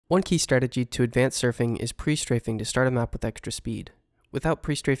One key strategy to advanced surfing is prestrafing to start a map with extra speed. Without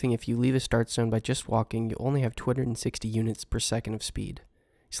prestrafing, if you leave a start zone by just walking, you'll only have 260 units per second of speed.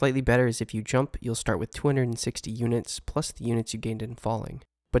 Slightly better is if you jump, you'll start with 260 units plus the units you gained in falling.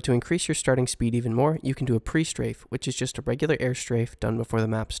 But to increase your starting speed even more, you can do a prestrafe, which is just a regular airstrafe done before the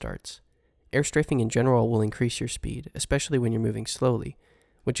map starts. Airstrafing in general will increase your speed, especially when you're moving slowly,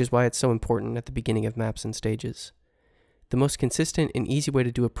 which is why it's so important at the beginning of maps and stages. The most consistent and easy way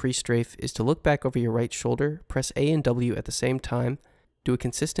to do a prestrafe is to look back over your right shoulder, press A and W at the same time, do a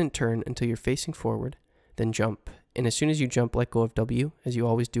consistent turn until you're facing forward, then jump, and as soon as you jump, let go of W, as you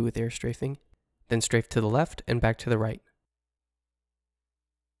always do with airstrafing, then strafe to the left and back to the right.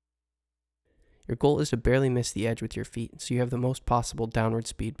 Your goal is to barely miss the edge with your feet, so you have the most possible downward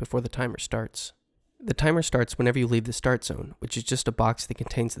speed before the timer starts. The timer starts whenever you leave the start zone, which is just a box that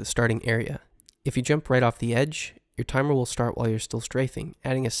contains the starting area. If you jump right off the edge, your timer will start while you're still strafing,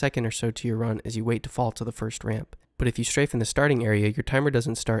 adding a second or so to your run as you wait to fall to the first ramp. But if you strafe in the starting area, your timer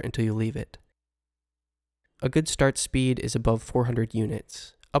doesn't start until you leave it. A good start speed is above 400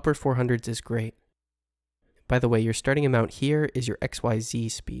 units. Upper 400s is great. By the way, your starting amount here is your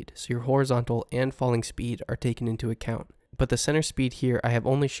XYZ speed, so your horizontal and falling speed are taken into account. But the center speed here I have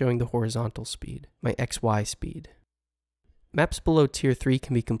only showing the horizontal speed, my XY speed. Maps below Tier 3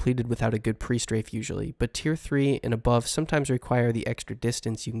 can be completed without a good prestrafe usually, but Tier 3 and above sometimes require the extra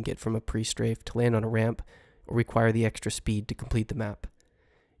distance you can get from a prestrafe to land on a ramp, or require the extra speed to complete the map.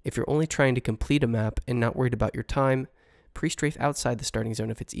 If you're only trying to complete a map and not worried about your time, prestrafe outside the starting zone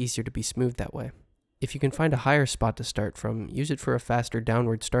if it's easier to be smooth that way. If you can find a higher spot to start from, use it for a faster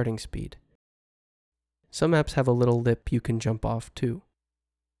downward starting speed. Some maps have a little lip you can jump off too.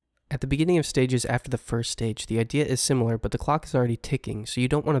 At the beginning of stages after the first stage, the idea is similar, but the clock is already ticking, so you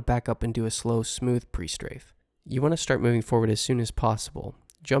don't want to back up and do a slow, smooth prestrafe. You want to start moving forward as soon as possible.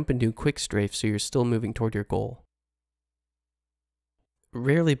 Jump and do quick strafe so you're still moving toward your goal.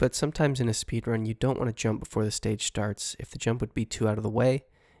 Rarely, but sometimes in a speedrun, you don't want to jump before the stage starts if the jump would be too out of the way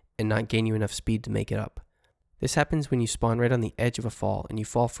and not gain you enough speed to make it up. This happens when you spawn right on the edge of a fall and you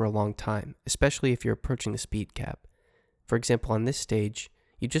fall for a long time, especially if you're approaching the speed cap. For example, on this stage,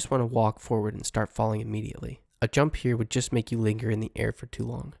 you just want to walk forward and start falling immediately. A jump here would just make you linger in the air for too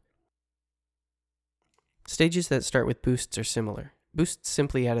long. Stages that start with boosts are similar. Boosts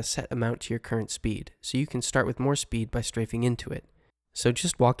simply add a set amount to your current speed, so you can start with more speed by strafing into it. So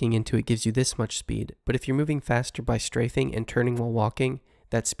just walking into it gives you this much speed, but if you're moving faster by strafing and turning while walking,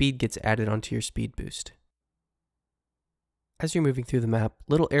 that speed gets added onto your speed boost. As you're moving through the map,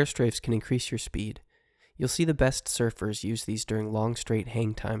 little airstrafes can increase your speed. You'll see the best surfers use these during long straight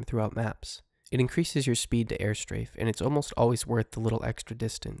hang time throughout maps. It increases your speed to airstrafe, and it's almost always worth the little extra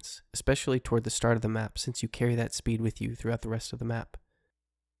distance, especially toward the start of the map since you carry that speed with you throughout the rest of the map.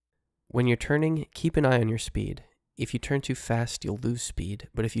 When you're turning, keep an eye on your speed. If you turn too fast, you'll lose speed,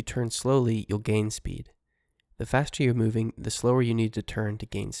 but if you turn slowly, you'll gain speed. The faster you're moving, the slower you need to turn to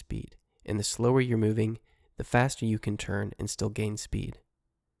gain speed, and the slower you're moving, the faster you can turn and still gain speed.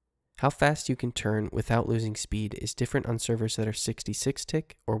 How fast you can turn without losing speed is different on servers that are 66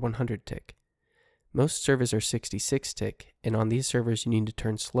 tick or 100 tick. Most servers are 66 tick, and on these servers you need to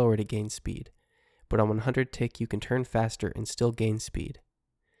turn slower to gain speed, but on 100 tick you can turn faster and still gain speed.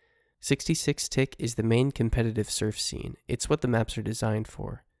 66 tick is the main competitive surf scene. It's what the maps are designed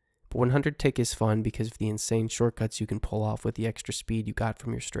for. But 100 tick is fun because of the insane shortcuts you can pull off with the extra speed you got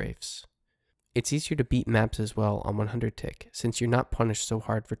from your strafes. It's easier to beat maps as well on 100 tick, since you're not punished so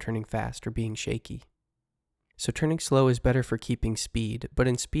hard for turning fast or being shaky. So turning slow is better for keeping speed, but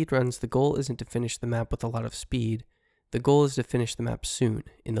in speedruns the goal isn't to finish the map with a lot of speed, the goal is to finish the map soon,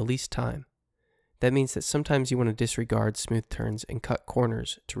 in the least time. That means that sometimes you want to disregard smooth turns and cut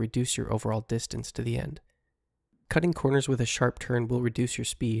corners to reduce your overall distance to the end. Cutting corners with a sharp turn will reduce your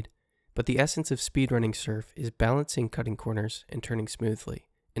speed, but the essence of speedrunning surf is balancing cutting corners and turning smoothly,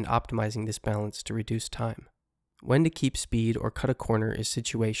 and optimizing this balance to reduce time. When to keep speed or cut a corner is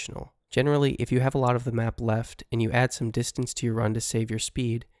situational. Generally, if you have a lot of the map left and you add some distance to your run to save your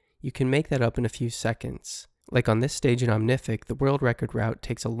speed, you can make that up in a few seconds. Like on this stage in Omnific, the world record route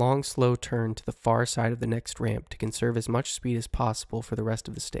takes a long, slow turn to the far side of the next ramp to conserve as much speed as possible for the rest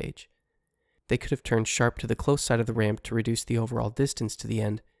of the stage. They could have turned sharp to the close side of the ramp to reduce the overall distance to the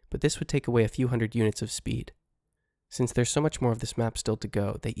end, but this would take away a few hundred units of speed. Since there's so much more of this map still to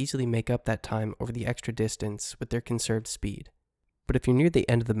go, they easily make up that time over the extra distance with their conserved speed. But if you're near the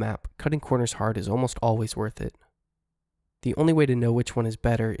end of the map, cutting corners hard is almost always worth it. The only way to know which one is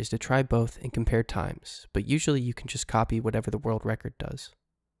better is to try both and compare times, but usually you can just copy whatever the world record does.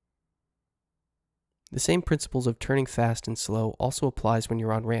 The same principles of turning fast and slow also applies when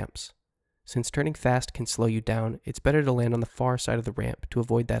you're on ramps. Since turning fast can slow you down, it's better to land on the far side of the ramp to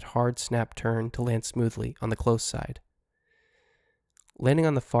avoid that hard snap turn to land smoothly on the close side. Landing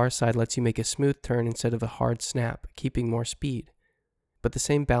on the far side lets you make a smooth turn instead of a hard snap, keeping more speed. But the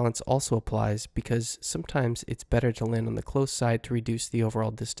same balance also applies because sometimes it's better to land on the close side to reduce the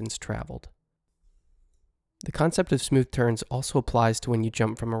overall distance traveled. The concept of smooth turns also applies to when you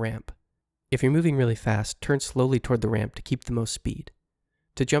jump from a ramp. If you're moving really fast, turn slowly toward the ramp to keep the most speed.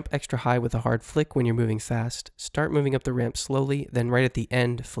 To jump extra high with a hard flick when you're moving fast, start moving up the ramp slowly, then right at the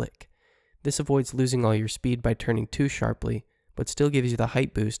end, flick. This avoids losing all your speed by turning too sharply, but still gives you the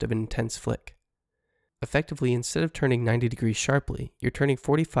height boost of an intense flick. Effectively, instead of turning 90 degrees sharply, you're turning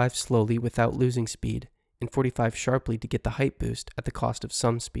 45 slowly without losing speed, and 45 sharply to get the height boost at the cost of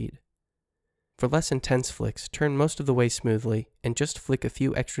some speed. For less intense flicks, turn most of the way smoothly, and just flick a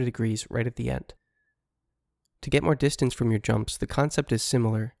few extra degrees right at the end. To get more distance from your jumps, the concept is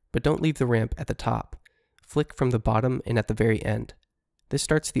similar, but don't leave the ramp at the top. Flick from the bottom and at the very end. This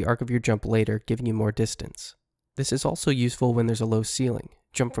starts the arc of your jump later, giving you more distance. This is also useful when there's a low ceiling.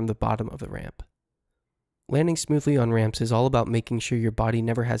 Jump from the bottom of the ramp. Landing smoothly on ramps is all about making sure your body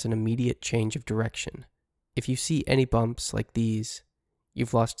never has an immediate change of direction. If you see any bumps like these,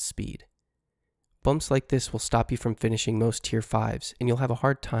 you've lost speed. Bumps like this will stop you from finishing most Tier 5s, and you'll have a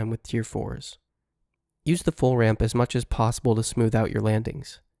hard time with Tier 4s. Use the full ramp as much as possible to smooth out your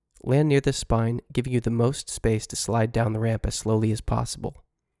landings. Land near the spine, giving you the most space to slide down the ramp as slowly as possible.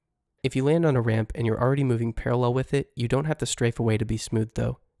 If you land on a ramp and you're already moving parallel with it, you don't have to strafe away to be smooth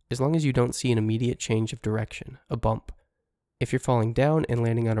though, as long as you don't see an immediate change of direction, a bump. If you're falling down and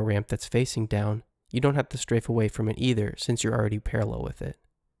landing on a ramp that's facing down, you don't have to strafe away from it either since you're already parallel with it.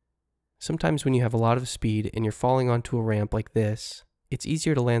 Sometimes when you have a lot of speed and you're falling onto a ramp like this, it's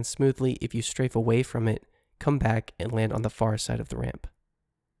easier to land smoothly if you strafe away from it, come back, and land on the far side of the ramp.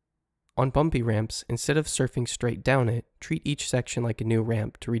 On bumpy ramps, instead of surfing straight down it, treat each section like a new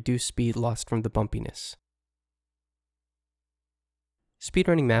ramp to reduce speed lost from the bumpiness.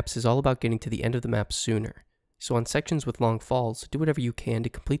 Speedrunning maps is all about getting to the end of the map sooner, so on sections with long falls, do whatever you can to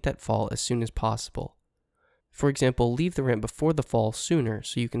complete that fall as soon as possible. For example, leave the ramp before the fall sooner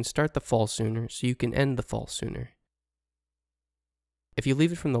so you can start the fall sooner so you can end the fall sooner. If you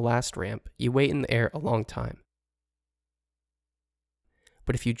leave it from the last ramp, you wait in the air a long time.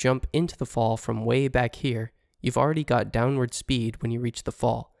 But if you jump into the fall from way back here, you've already got downward speed when you reach the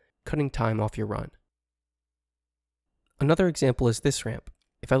fall, cutting time off your run. Another example is this ramp.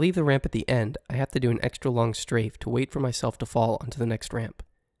 If I leave the ramp at the end, I have to do an extra long strafe to wait for myself to fall onto the next ramp.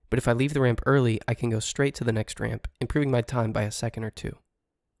 But if I leave the ramp early, I can go straight to the next ramp, improving my time by a second or two.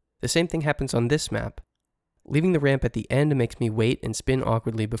 The same thing happens on this map. Leaving the ramp at the end makes me wait and spin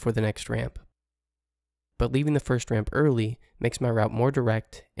awkwardly before the next ramp. But leaving the first ramp early makes my route more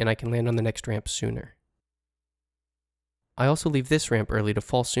direct and I can land on the next ramp sooner. I also leave this ramp early to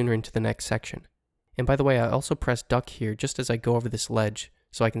fall sooner into the next section. And by the way, I also press duck here just as I go over this ledge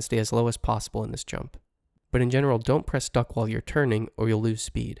so I can stay as low as possible in this jump. But in general, don't press duck while you're turning or you'll lose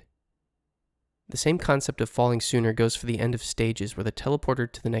speed. The same concept of falling sooner goes for the end of stages where the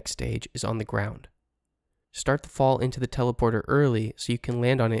teleporter to the next stage is on the ground. Start the fall into the teleporter early so you can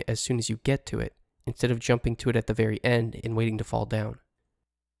land on it as soon as you get to it, instead of jumping to it at the very end and waiting to fall down.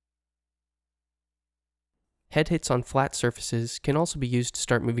 Head hits on flat surfaces can also be used to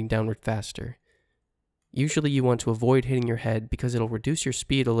start moving downward faster. Usually you want to avoid hitting your head because it'll reduce your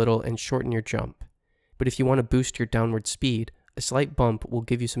speed a little and shorten your jump. But if you want to boost your downward speed, a slight bump will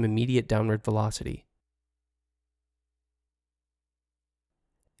give you some immediate downward velocity.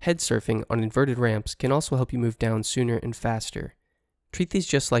 Headsurfing on inverted ramps can also help you move down sooner and faster. Treat these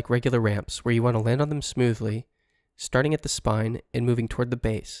just like regular ramps where you want to land on them smoothly, starting at the spine and moving toward the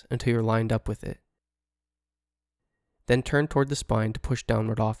base until you're lined up with it. Then turn toward the spine to push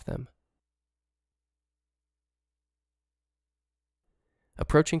downward off them.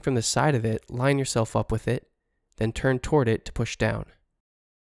 Approaching from the side of it, line yourself up with it, then turn toward it to push down.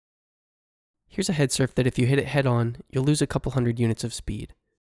 Here's a head surf that if you hit it head on, you'll lose a couple hundred units of speed.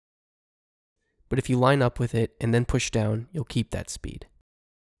 But if you line up with it and then push down, you'll keep that speed.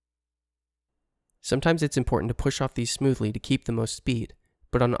 Sometimes it's important to push off these smoothly to keep the most speed,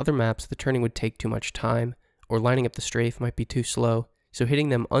 but on other maps the turning would take too much time, or lining up the strafe might be too slow, so hitting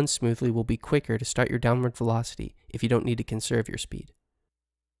them unsmoothly will be quicker to start your downward velocity if you don't need to conserve your speed.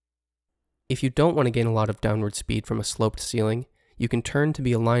 If you don't want to gain a lot of downward speed from a sloped ceiling, you can turn to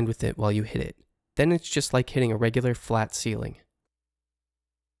be aligned with it while you hit it. Then it's just like hitting a regular flat ceiling.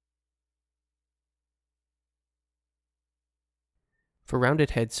 For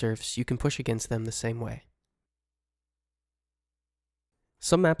rounded head surfs, you can push against them the same way.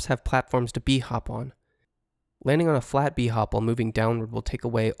 Some maps have platforms to b-hop on. Landing on a flat b-hop while moving downward will take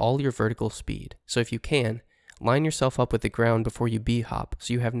away all your vertical speed, so if you can, line yourself up with the ground before you b-hop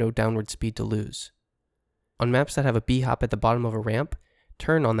so you have no downward speed to lose. On maps that have a b-hop at the bottom of a ramp,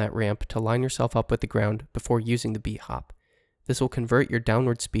 turn on that ramp to line yourself up with the ground before using the b-hop. This will convert your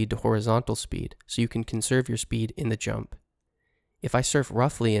downward speed to horizontal speed so you can conserve your speed in the jump. If I surf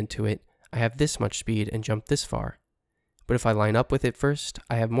roughly into it, I have this much speed and jump this far. But if I line up with it first,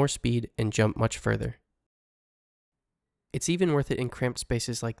 I have more speed and jump much further. It's even worth it in cramped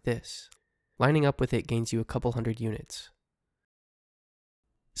spaces like this. Lining up with it gains you a couple hundred units.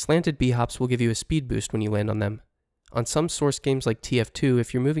 Slanted b-hops will give you a speed boost when you land on them. On some source games like TF2,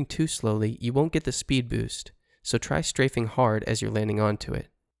 if you're moving too slowly, you won't get the speed boost, so try strafing hard as you're landing onto it.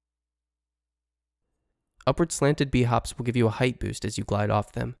 Upward slanted b-hops will give you a height boost as you glide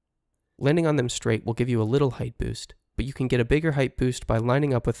off them. Landing on them straight will give you a little height boost, but you can get a bigger height boost by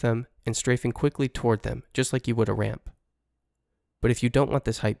lining up with them and strafing quickly toward them, just like you would a ramp. But if you don't want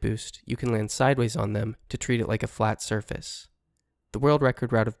this height boost, you can land sideways on them to treat it like a flat surface. The world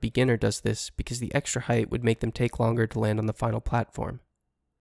record route of beginner does this because the extra height would make them take longer to land on the final platform.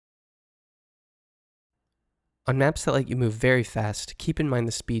 On maps that let you move very fast, keep in mind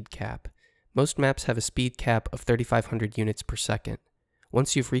the speed cap. Most maps have a speed cap of 3,500 units per second.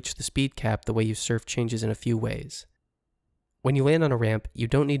 Once you've reached the speed cap, the way you surf changes in a few ways. When you land on a ramp, you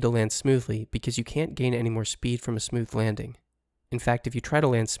don't need to land smoothly because you can't gain any more speed from a smooth landing. In fact, if you try to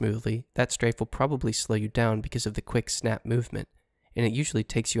land smoothly, that strafe will probably slow you down because of the quick snap movement, and it usually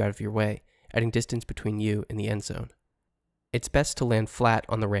takes you out of your way, adding distance between you and the end zone. It's best to land flat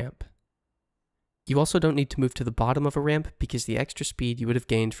on the ramp. You also don't need to move to the bottom of a ramp because the extra speed you would have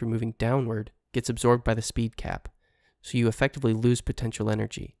gained from moving downward gets absorbed by the speed cap, so you effectively lose potential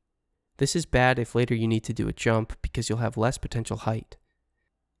energy. This is bad if later you need to do a jump because you'll have less potential height.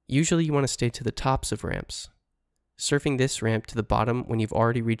 Usually you want to stay to the tops of ramps. Surfing this ramp to the bottom when you've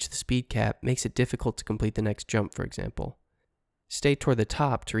already reached the speed cap makes it difficult to complete the next jump, for example. Stay toward the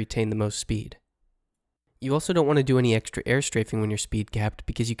top to retain the most speed. You also don't want to do any extra airstrafing when you're speed capped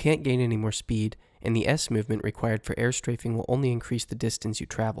because you can't gain any more speed, and the S movement required for airstrafing will only increase the distance you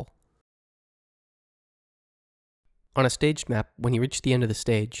travel. On a staged map, when you reach the end of the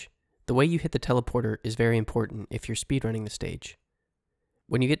stage, the way you hit the teleporter is very important if you're speedrunning the stage.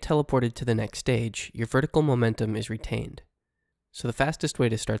 When you get teleported to the next stage, your vertical momentum is retained. So the fastest way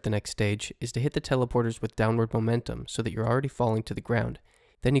to start the next stage is to hit the teleporters with downward momentum so that you're already falling to the ground.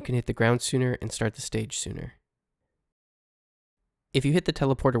 Then you can hit the ground sooner and start the stage sooner. If you hit the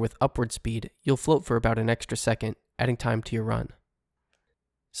teleporter with upward speed, you'll float for about an extra second, adding time to your run.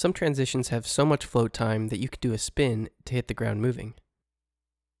 Some transitions have so much float time that you could do a spin to hit the ground moving.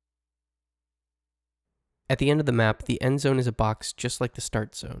 At the end of the map, the end zone is a box just like the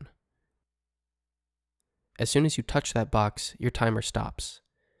start zone. As soon as you touch that box, your timer stops.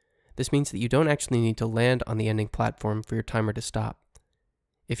 This means that you don't actually need to land on the ending platform for your timer to stop.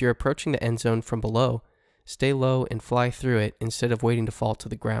 If you're approaching the end zone from below, stay low and fly through it instead of waiting to fall to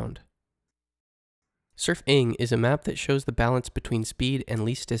the ground. Surf-ing is a map that shows the balance between speed and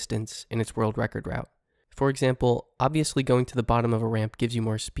least distance in its world record route. For example, obviously going to the bottom of a ramp gives you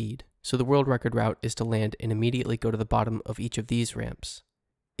more speed, so the world record route is to land and immediately go to the bottom of each of these ramps.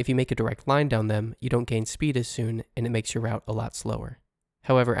 If you make a direct line down them, you don't gain speed as soon, and it makes your route a lot slower.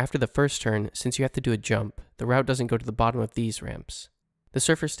 However, after the first turn, since you have to do a jump, the route doesn't go to the bottom of these ramps. The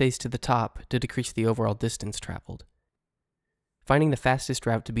surfer stays to the top to decrease the overall distance traveled. Finding the fastest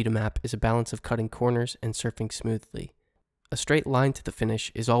route to beat a map is a balance of cutting corners and surfing smoothly. A straight line to the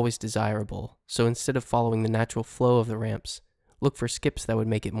finish is always desirable, so instead of following the natural flow of the ramps, look for skips that would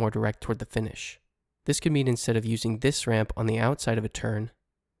make it more direct toward the finish. This could mean instead of using this ramp on the outside of a turn,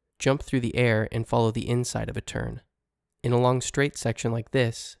 jump through the air and follow the inside of a turn. In a long straight section like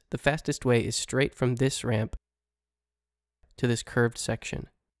this, the fastest way is straight from this ramp to this curved section.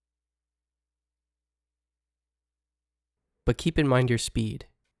 But keep in mind your speed.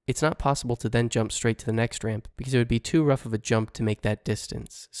 It's not possible to then jump straight to the next ramp because it would be too rough of a jump to make that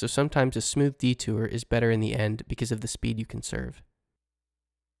distance, so sometimes a smooth detour is better in the end because of the speed you conserve.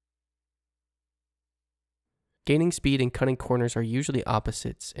 Gaining speed and cutting corners are usually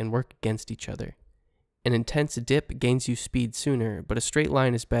opposites and work against each other. An intense dip gains you speed sooner, but a straight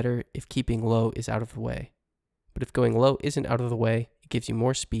line is better if keeping low is out of the way. But if going low isn't out of the way, it gives you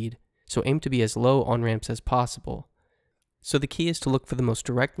more speed, so aim to be as low on ramps as possible. So the key is to look for the most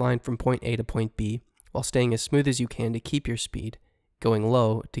direct line from point A to point B, while staying as smooth as you can to keep your speed, going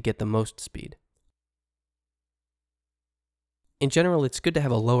low to get the most speed. In general, it's good to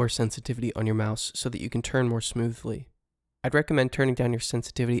have a lower sensitivity on your mouse so that you can turn more smoothly. I'd recommend turning down your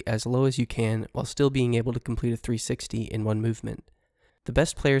sensitivity as low as you can while still being able to complete a 360 in one movement. The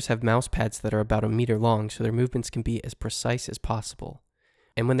best players have mouse pads that are about 1 meter long so their movements can be as precise as possible.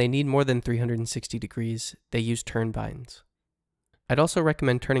 And when they need more than 360 degrees, they use turn binds. I'd also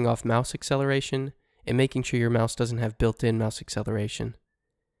recommend turning off mouse acceleration and making sure your mouse doesn't have built-in mouse acceleration.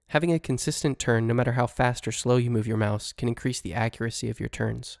 Having a consistent turn, no matter how fast or slow you move your mouse, can increase the accuracy of your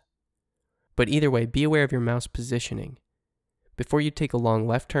turns. But either way, be aware of your mouse positioning. Before you take a long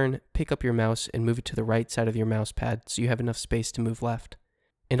left turn, pick up your mouse and move it to the right side of your mouse pad so you have enough space to move left.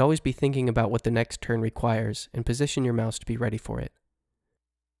 And always be thinking about what the next turn requires and position your mouse to be ready for it.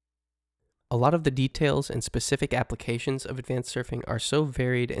 A lot of the details and specific applications of advanced surfing are so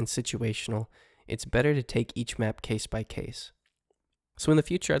varied and situational, it's better to take each map case by case. So in the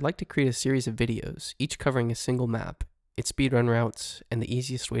future, I'd like to create a series of videos, each covering a single map, its speedrun routes, and the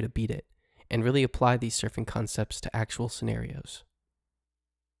easiest way to beat it, and really apply these surfing concepts to actual scenarios.